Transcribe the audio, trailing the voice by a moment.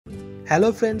Hello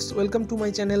friends, welcome to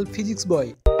my channel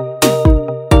PhysBoy.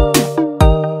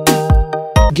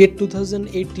 GATE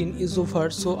 2018 is over,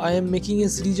 so I am making a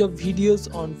series of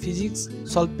videos on physics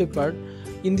solved paper.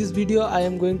 In this video I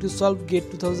am going to solve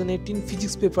GATE 2018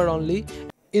 physics paper only.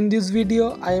 In this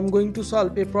video I am going to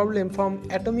solve a problem from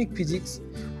atomic physics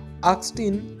asked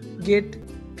in GATE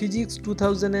Physics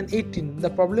 2018. The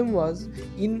problem was,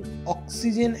 in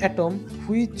oxygen atom,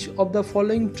 which of the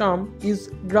following term is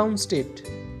ground state?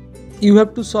 You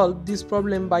have to solve this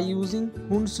problem by using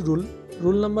Hund's rule.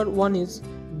 Rule number 1 is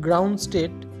ground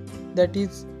state, that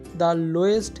is the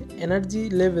lowest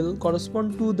energy level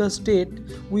correspond to the state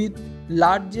with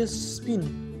largest spin,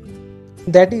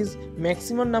 that is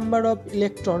maximum number of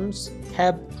electrons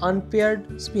have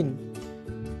unpaired spin.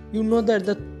 You know that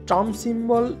the term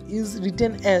symbol is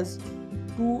written as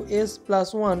 2s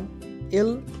plus 1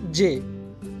 Lj.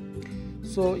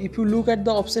 So if you look at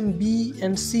the option B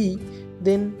and C,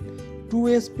 then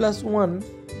 2s plus 1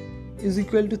 is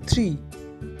equal to 3.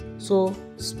 So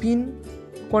spin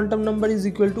quantum number is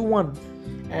equal to 1.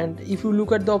 And if you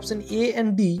look at the option A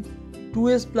and D,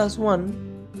 2s plus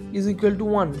 1 is equal to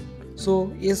 1.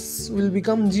 So s will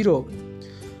become 0.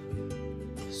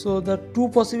 So the two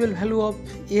possible value of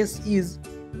s is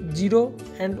 0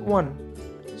 and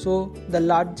 1. So the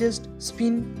largest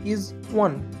spin is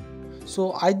 1.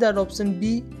 So either option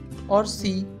B or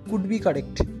C could be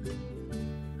correct.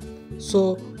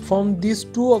 So from these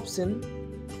two options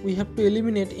we have to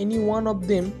eliminate any one of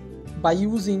them by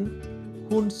using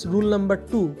Hund's rule number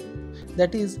 2,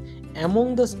 that is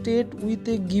among the state with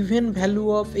a given value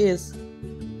of s,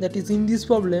 that is in this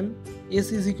problem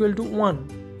s is equal to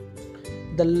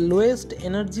 1. The lowest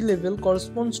energy level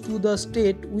corresponds to the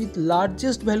state with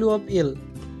largest value of L.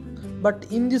 But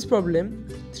in this problem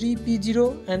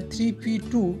 3p0 and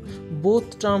 3p2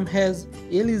 both term has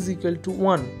L is equal to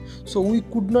 1. So we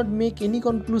could not make any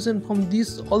conclusion from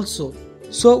this also.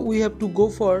 So we have to go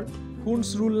for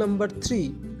Hund's rule number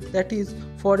 3, that is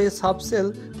for a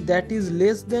subcell that is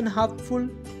less than half full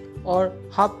or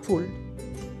half full,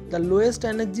 the lowest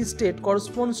energy state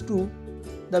corresponds to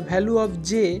the value of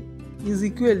J is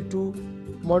equal to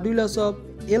modulus of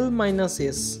L minus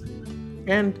S,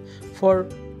 and for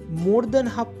more than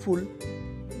half full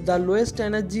the lowest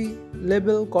energy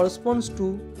level corresponds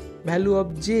to value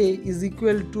of J is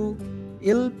equal to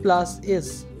L plus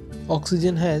S.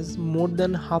 Oxygen has more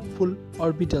than half full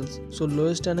orbitals, so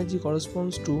lowest energy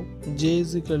corresponds to J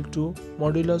is equal to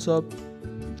modulus of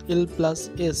L plus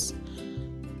S.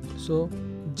 So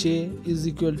J is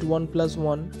equal to 1 plus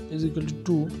 1 is equal to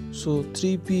 2. So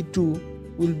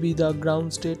 3p2 will be the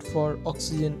ground state for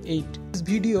oxygen 8. This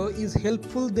video is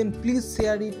helpful, then please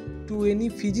share it to any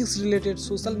physics related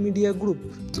social media group.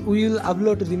 We will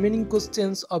upload remaining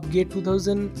questions of GATE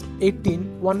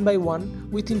 2018 one by one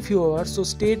within few hours, so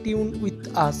stay tuned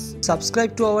with us.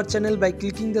 Subscribe to our channel by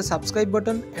clicking the subscribe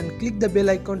button and click the bell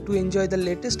icon to enjoy the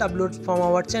latest uploads from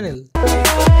our channel.